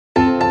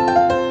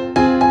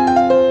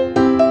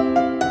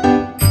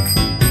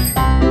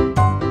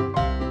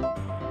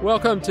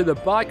Welcome to the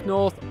Bike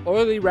North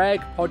Oily Rag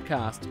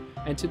podcast,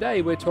 and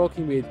today we're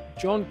talking with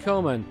John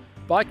Kelman,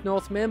 Bike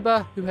North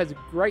member who has a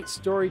great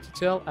story to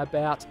tell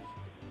about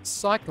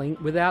cycling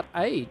without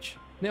age.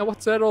 Now,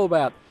 what's that all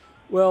about?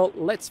 Well,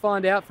 let's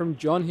find out from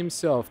John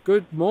himself.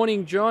 Good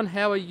morning, John.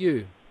 How are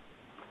you?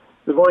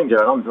 Good morning,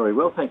 Jared. I'm very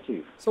well, thank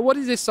you. So what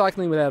is this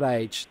cycling without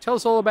age? Tell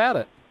us all about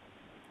it.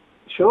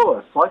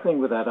 Sure. Cycling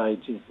without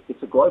age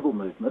it's a global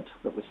movement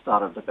that was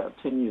started about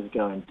 10 years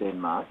ago in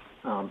Denmark,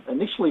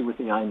 initially with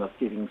the aim of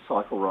giving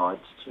cycle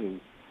rides to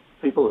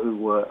people who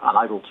were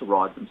unable to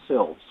ride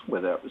themselves,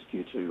 whether it was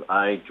due to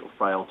age or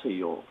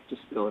frailty or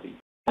disability.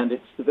 And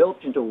it's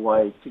developed into a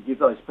way to give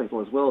those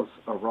people, as well as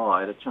a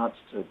ride, a chance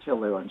to tell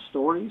their own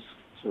stories,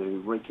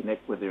 to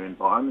reconnect with their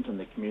environment and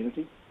their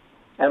community,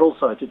 and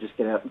also to just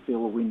get out and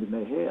feel the wind in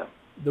their hair.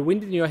 The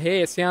wind in your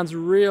hair sounds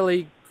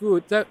really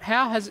good. So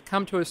how has it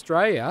come to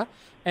Australia,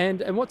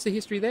 and what's the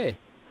history there?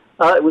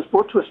 It was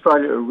brought to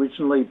Australia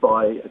originally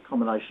by a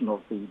combination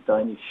of the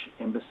Danish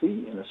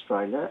Embassy in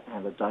Australia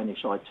and a Danish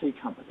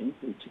IT company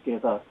who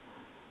together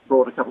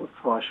brought a couple of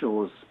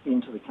trishaws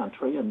into the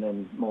country and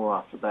then more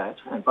after that.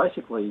 And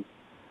basically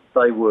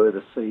they were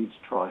the seed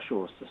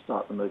trishaws to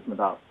start the movement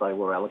up. They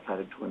were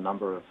allocated to a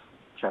number of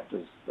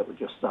chapters that were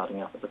just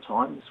starting up at the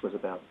time. This was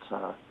about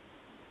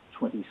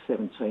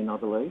 2017, I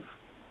believe.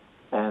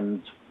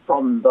 And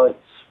from those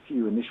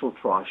few initial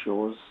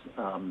trishaws,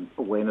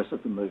 awareness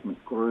of the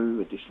movement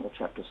grew, additional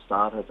chapters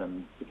started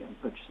and began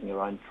purchasing their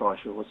own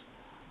trishaws.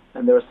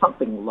 And there are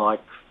something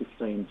like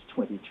 15 to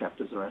 20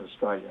 chapters around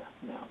Australia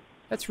now.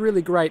 That's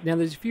really great. Now,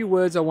 there's a few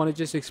words I want to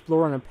just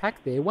explore and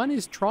unpack there. One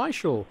is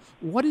trishaw.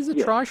 What is a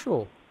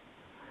trishaw?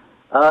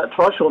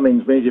 Trishaw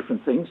means many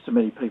different things to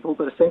many people,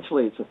 but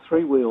essentially it's a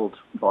three-wheeled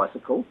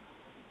bicycle.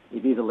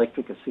 It is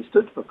electric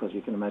assisted because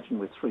you can imagine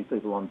with three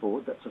people on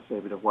board, that's a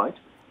fair bit of weight.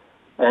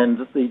 And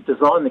the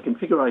design, the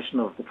configuration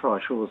of the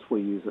trishaws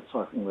we use at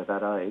Cycling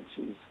Without Age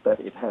is that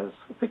it has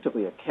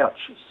effectively a couch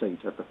seat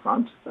at the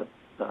front, a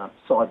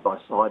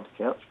side-by-side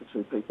couch for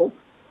two people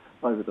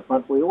over the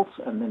front wheels,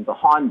 and then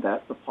behind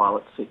that the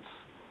pilot sits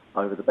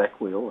over the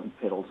back wheel and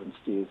pedals and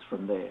steers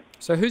from there.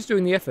 So who's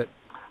doing the effort?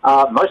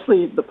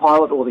 Mostly the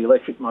pilot or the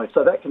electric motor.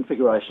 So that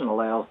configuration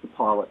allows the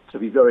pilot to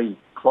be very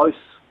close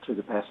to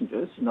the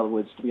passengers, in other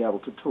words, to be able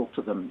to talk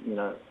to them in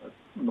a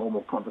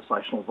normal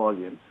conversational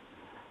volume.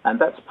 And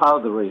that's part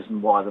of the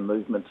reason why the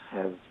movement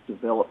has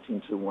developed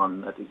into one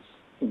that is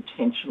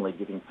intentionally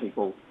giving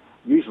people,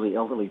 usually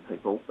elderly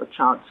people, a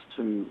chance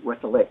to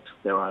recollect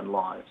their own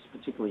lives,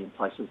 particularly in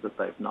places that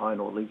they've known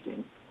or lived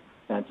in,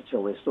 and to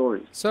tell their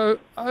stories. So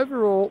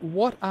overall,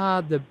 what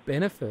are the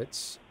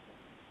benefits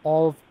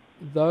of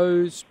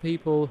those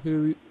people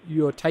who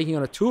you're taking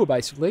on a tour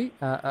basically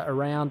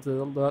around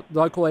the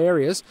local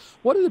areas?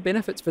 What are the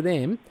benefits for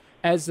them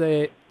as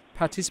they're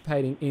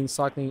participating in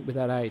Cycling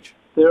Without Age?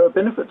 There are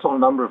benefits on a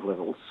number of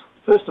levels.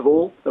 First of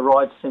all, the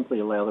rides simply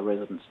allow the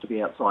residents to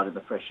be outside in the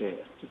fresh air,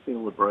 to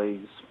feel the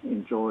breeze,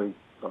 enjoy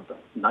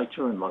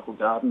nature and local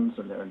gardens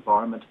and their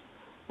environment.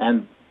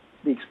 And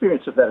the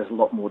experience of that is a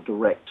lot more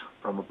direct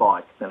from a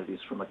bike than it is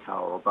from a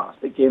car or a bus.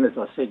 Again, as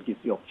I said, gives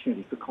the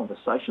opportunity for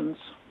conversations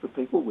for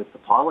people with the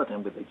pilot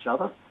and with each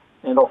other,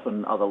 and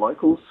often other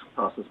locals,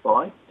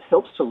 passers-by. It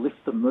helps to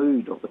lift the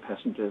mood of the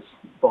passengers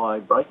by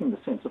breaking the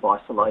sense of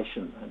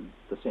isolation and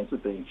the sense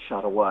of being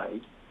shut away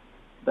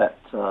that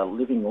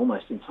living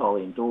almost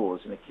entirely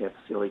indoors in a care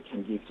facility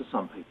can give to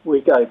some people.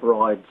 We gave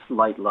rides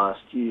late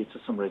last year to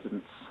some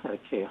residents at a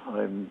care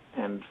home,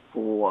 and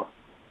for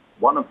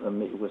one of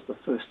them, it was the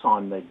first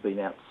time they'd been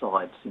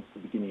outside since the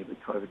beginning of the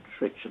COVID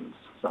restrictions,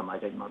 some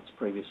 18 months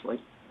previously.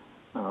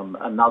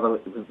 Another,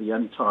 it was the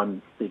only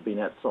time they'd been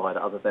outside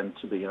other than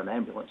to be in an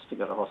ambulance to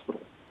go to hospital.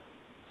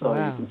 So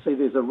You can see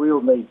there's a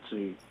real need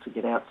to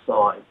get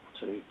outside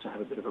to have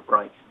a bit of a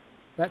break.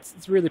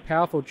 It's really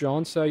powerful,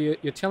 John. So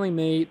you're telling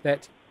me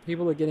that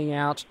people are getting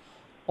out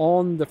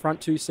on the front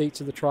two seats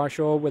of the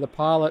trishaw with a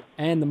pilot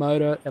and the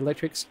motor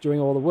electrics doing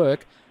all the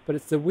work, but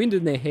it's the wind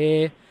in their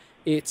hair,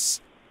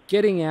 it's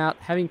getting out,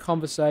 having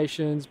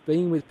conversations,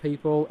 being with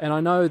people. And I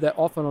know that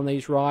often on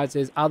these rides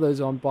there's others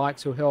on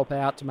bikes who help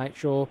out to make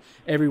sure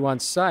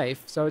everyone's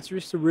safe. So it's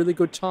just a really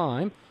good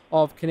time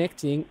of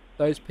connecting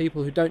those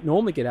people who don't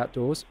normally get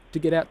outdoors to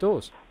get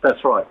outdoors. That's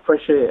right.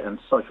 Fresh air and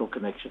social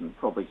connection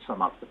probably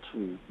sum up the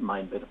two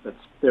main benefits.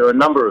 There are a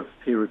number of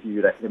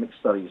peer-reviewed academic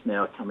studies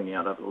now coming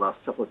out over the last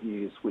couple of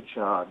years which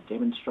are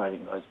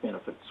demonstrating those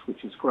benefits,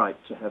 which is great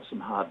to have some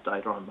hard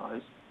data on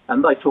those.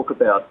 And they talk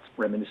about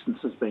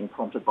reminiscences being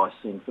prompted by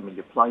seeing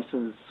familiar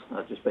places,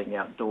 just being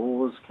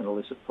outdoors can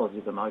elicit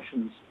positive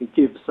emotions. It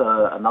gives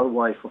another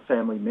way for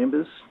family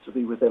members to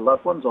be with their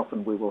loved ones.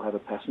 Often we will have a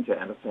passenger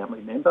and a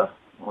family member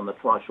on the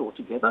trishaw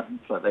together,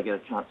 so they get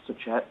a chance to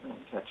chat and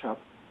catch up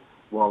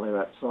while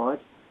they're outside.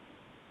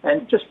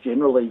 And just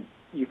generally,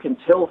 you can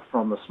tell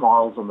from the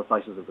smiles on the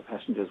faces of the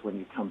passengers when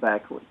you come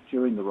back, or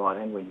during the ride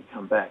and when you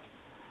come back,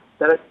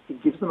 that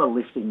it gives them a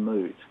lifting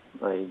mood.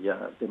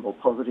 They're more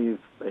positive,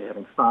 they're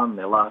having fun,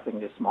 they're laughing,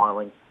 they're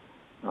smiling.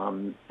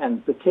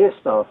 And the care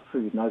staff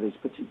who know these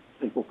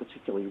people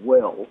particularly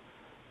well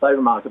they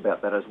remark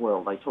about that as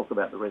well. They talk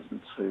about the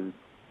residents who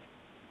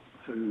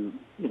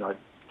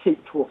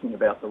keep talking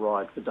about the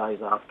ride for days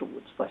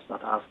afterwards. They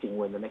start asking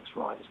when the next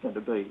ride is going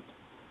to be.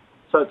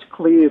 So it's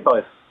clear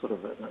both sort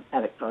of at an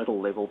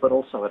anecdotal level but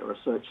also at a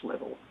research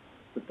level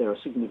that there are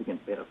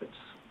significant benefits.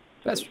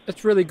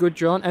 That's really good,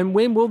 John. And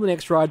when will the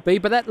next ride be?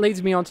 But that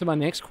leads me on to my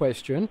next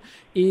question,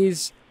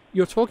 is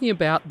you're talking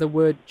about the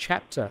word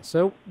chapter.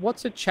 So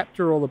what's a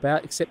chapter all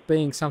about except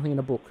being something in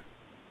a book?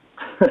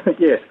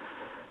 Yes.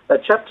 A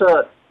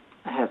chapter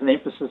has an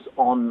emphasis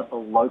on a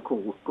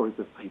local group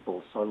of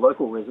people, so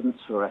local residents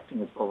who are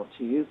acting as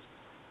volunteers,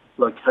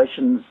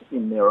 locations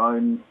in their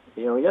own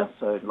area,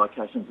 so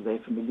locations they're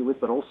familiar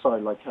with, but also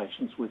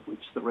locations with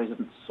which the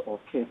residents of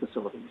care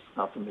facilities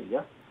are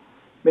familiar.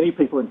 Many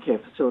people in care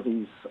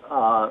facilities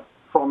are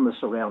from the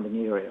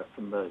surrounding area,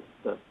 from the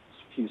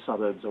few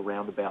suburbs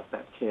around about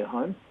that care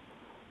home,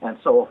 and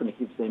so often it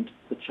gives them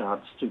the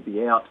chance to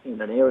be out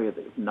in an area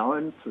they've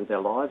known through their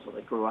lives or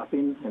they grew up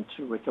in, and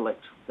to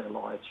recollect their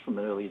lives from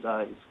the early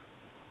days.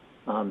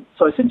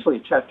 So essentially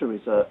a chapter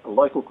is a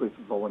local group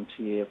of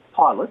volunteer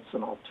pilots,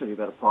 and I'll tell you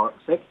about a pilot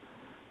in a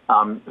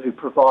sec, who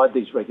provide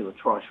these regular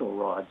trishaw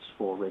rides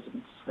for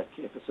residents at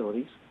care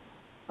facilities.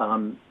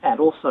 And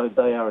also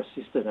they are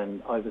assisted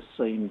and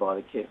overseen by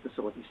the care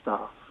facility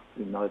staff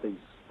who know these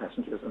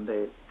passengers and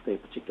their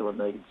particular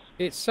needs.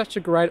 It's such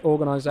a great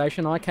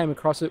organisation. I came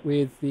across it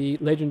with the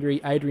legendary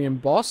Adrian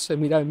Boss,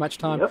 and we don't have much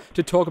time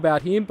to talk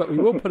about him, but we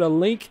will put a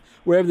link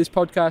wherever this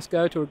podcast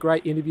goes to a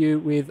great interview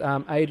with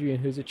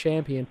Adrian, who's a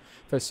champion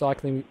for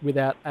cycling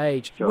without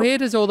age. Sure. Where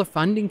does all the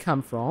funding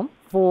come from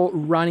for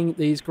running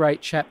these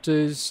great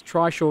chapters?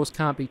 Trishaws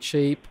can't be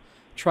cheap,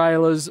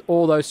 trailers,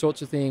 all those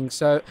sorts of things.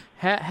 So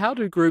how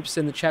do groups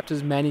and the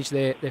chapters manage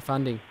their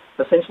funding?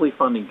 Essentially,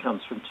 funding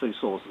comes from two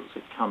sources.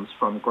 It comes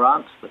from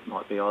grants that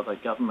might be either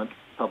government,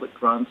 public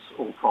grants,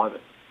 or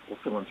private or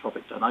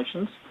philanthropic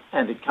donations.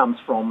 And it comes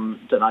from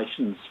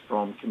donations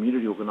from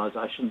community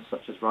organisations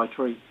such as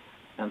Rotary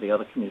and the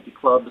other community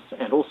clubs,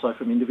 and also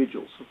from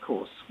individuals, of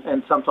course,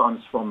 and sometimes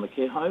from the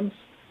care homes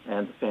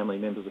and the family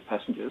members of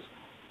passengers.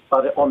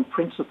 But on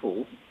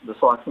principle, the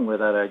Cycling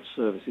Without Age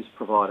service is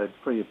provided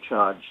free of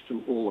charge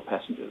to all the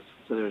passengers,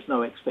 so there is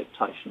no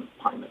expectation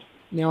of payment.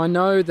 Now, I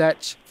know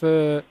that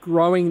for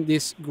growing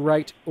this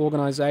great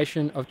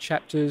organisation of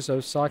chapters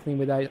of Cycling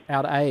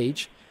Without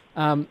Age,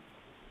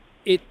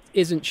 it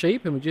isn't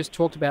cheap, and we just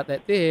talked about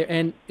that there,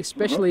 and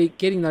especially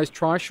getting those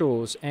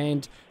trishaws.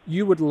 And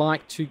you would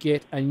like to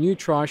get a new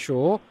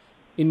trishaw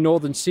in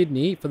Northern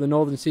Sydney for the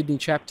Northern Sydney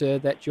chapter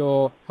that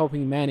you're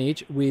helping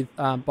manage with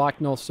Bike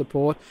North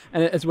support,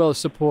 and as well as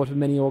support of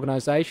many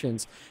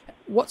organisations.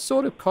 What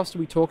sort of cost are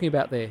we talking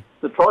about there?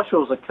 The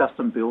trishaws are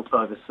custom built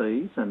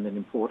overseas and then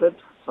imported,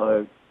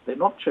 so they're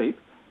not cheap,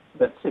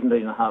 about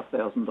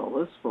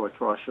 $17,500 for a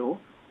trishaw,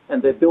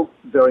 and they're built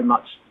very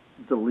much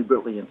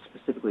deliberately and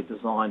specifically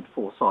designed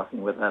for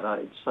Cycling Without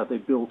Age. So they're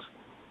built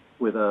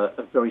with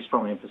a very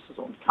strong emphasis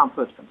on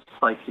comfort and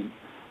safety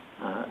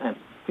and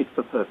fit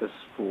for purpose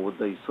for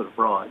these sort of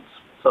rides.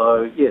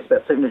 So yes,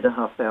 about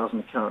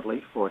 $17,500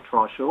 currently for a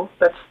trishaw.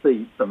 That's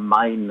the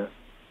main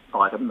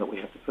item that we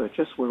have to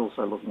purchase. We're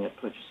also looking at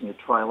purchasing a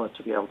trailer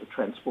to be able to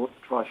transport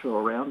the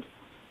trishaw around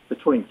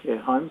between care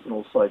homes and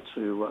also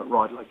to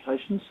ride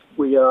locations.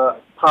 We are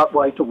part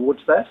way towards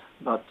that,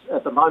 but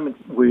at the moment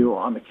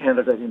I'm a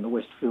candidate in the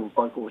Westfield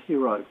Local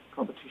Hero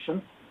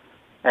competition.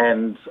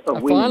 And a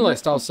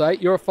finalist, I'll say.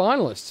 You're a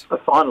finalist. A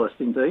finalist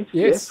indeed,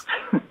 yes.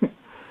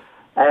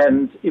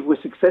 And if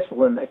we're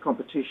successful in that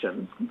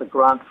competition, the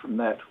grant from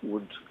that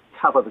would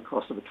cover the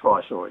cost of a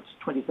trishaw. It's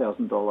a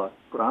 $20,000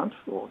 grant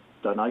or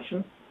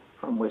donation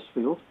from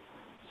Westfield.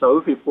 So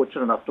if we're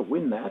fortunate enough to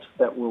win that,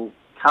 that will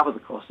cover the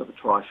cost of a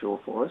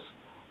trishaw for us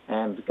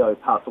and go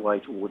part the way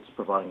towards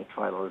providing a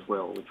trailer as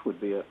well, which would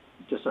be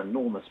just an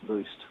enormous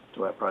boost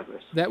to our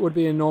progress. That would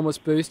be an enormous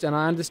boost, and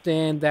I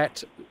understand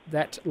that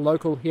that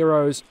Local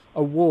Heroes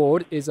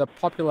Award is a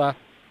popular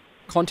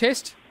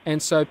contest,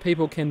 and so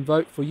people can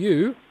vote for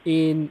you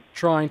in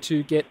trying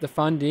to get the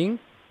funding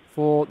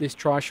for this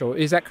trishaw.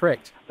 Is that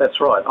correct? That's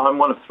right. I'm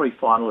one of 3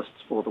 finalists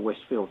for the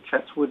Westfield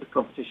Chatswood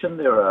competition.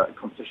 There are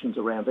competitions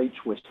around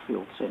each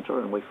Westfield centre,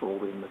 and we fall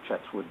in the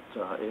Chatswood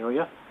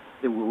area.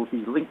 There will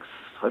be links,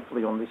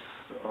 hopefully, on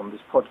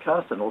this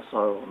podcast and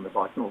also on the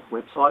Bike North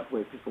website,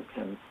 where people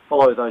can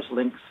follow those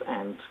links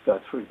and go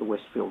through the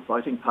Westfield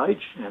voting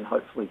page and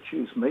hopefully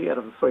choose me out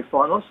of the 3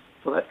 finalists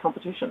for that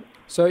competition.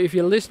 So if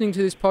you're listening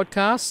to this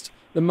podcast,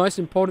 the most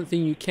important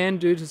thing you can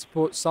do to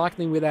support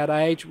Cycling Without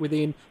Age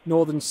within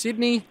Northern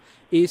Sydney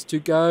is to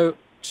go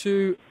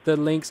to the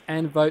links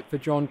and vote for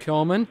John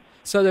Kelman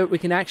so that we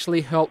can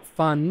actually help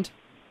fund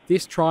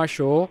this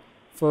trishaw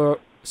for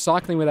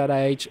Cycling Without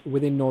Age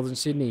within Northern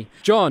Sydney.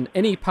 John,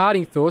 any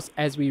parting thoughts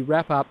as we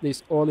wrap up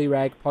this Oily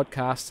Rag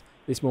podcast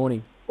this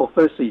morning? Well,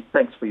 firstly,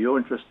 thanks for your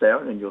interest,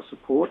 Darren, and your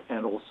support,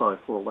 and also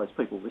for all those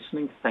people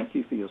listening. Thank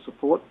you for your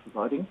support for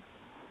voting.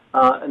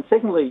 And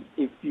secondly,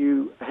 if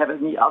you have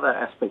any other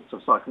aspects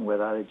of Cycling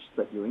Without Age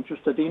that you're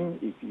interested in,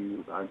 if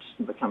you are interested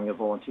in becoming a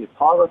volunteer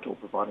pilot or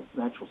providing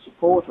financial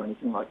support or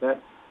anything like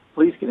that,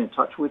 please get in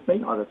touch with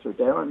me, either through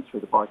Darren, through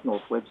the Bike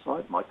North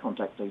website. My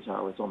contact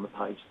detail is on the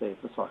page there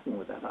for Cycling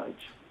Without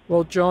Age.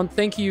 Well, John,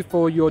 thank you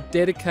for your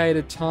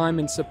dedicated time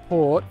and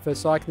support for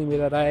Cycling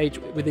Without Age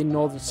within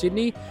Northern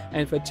Sydney,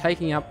 and for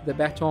taking up the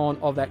baton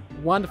of that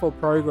wonderful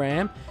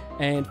program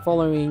and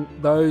following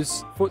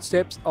those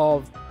footsteps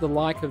of the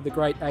like of the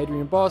great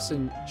Adrian Boss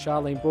and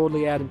Charlene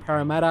Broadley out in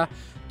Parramatta,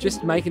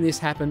 just making this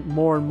happen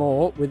more and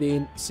more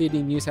within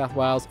Sydney, New South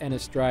Wales and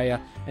Australia.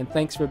 And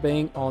thanks for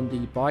being on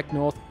the Bike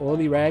North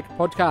Oily Rag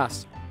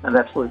podcast. An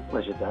absolute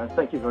pleasure, Darren.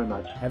 Thank you very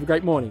much. Have a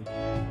great morning.